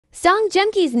Song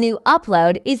Joong-ki's new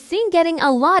upload is seen getting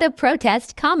a lot of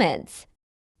protest comments.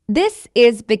 This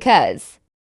is because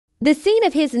the scene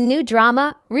of his new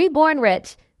drama, Reborn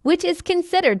Rich, which is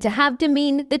considered to have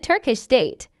demeaned the Turkish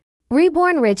state.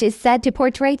 Reborn Rich is said to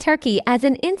portray Turkey as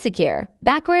an insecure,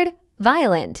 backward,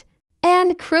 violent,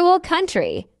 and cruel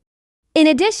country. In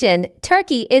addition,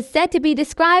 Turkey is said to be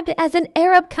described as an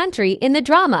Arab country in the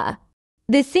drama.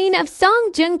 The scene of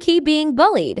Song Joong-ki being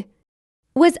bullied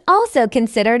was also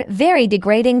considered very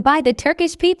degrading by the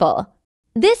Turkish people.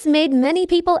 This made many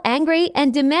people angry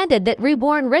and demanded that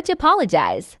Reborn Rich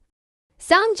apologize.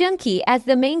 Song Joong-ki, as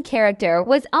the main character,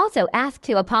 was also asked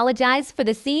to apologize for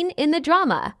the scene in the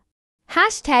drama.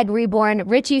 #Reborn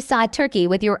Rich. You saw Turkey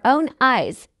with your own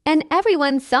eyes, and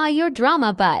everyone saw your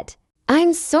drama, but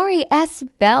I'm sorry,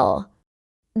 Bell.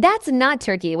 That's not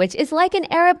Turkey, which is like an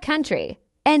Arab country,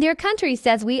 and your country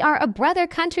says we are a brother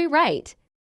country, right?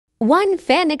 One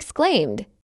fan exclaimed.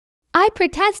 I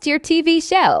protest your TV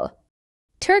show.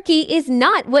 Turkey is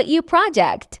not what you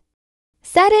project.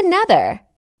 Said another.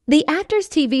 The actor's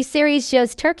TV series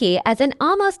shows Turkey as an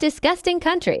almost disgusting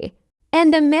country,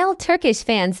 and the male Turkish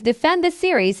fans defend the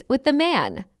series with the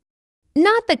man,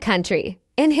 not the country,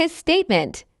 in his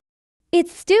statement.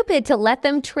 It's stupid to let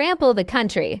them trample the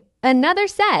country, another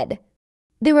said.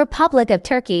 The Republic of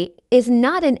Turkey is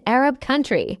not an Arab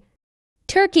country.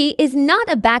 Turkey is not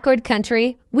a backward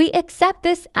country. We accept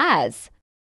this as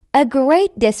a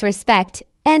great disrespect,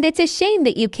 and it's a shame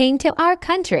that you came to our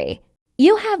country.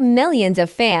 You have millions of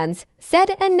fans,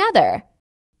 said another.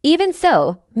 Even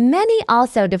so, many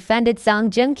also defended Song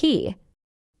Joong-ki.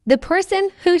 The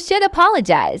person who should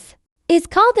apologize is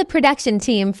called the production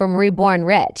team from Reborn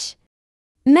Rich.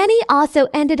 Many also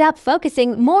ended up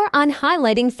focusing more on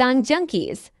highlighting Song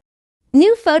Joong-ki's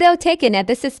new photo taken at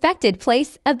the suspected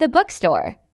place of the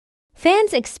bookstore.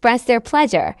 Fans expressed their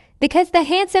pleasure because the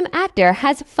handsome actor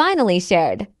has finally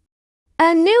shared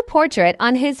a new portrait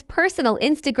on his personal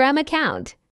Instagram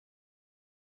account.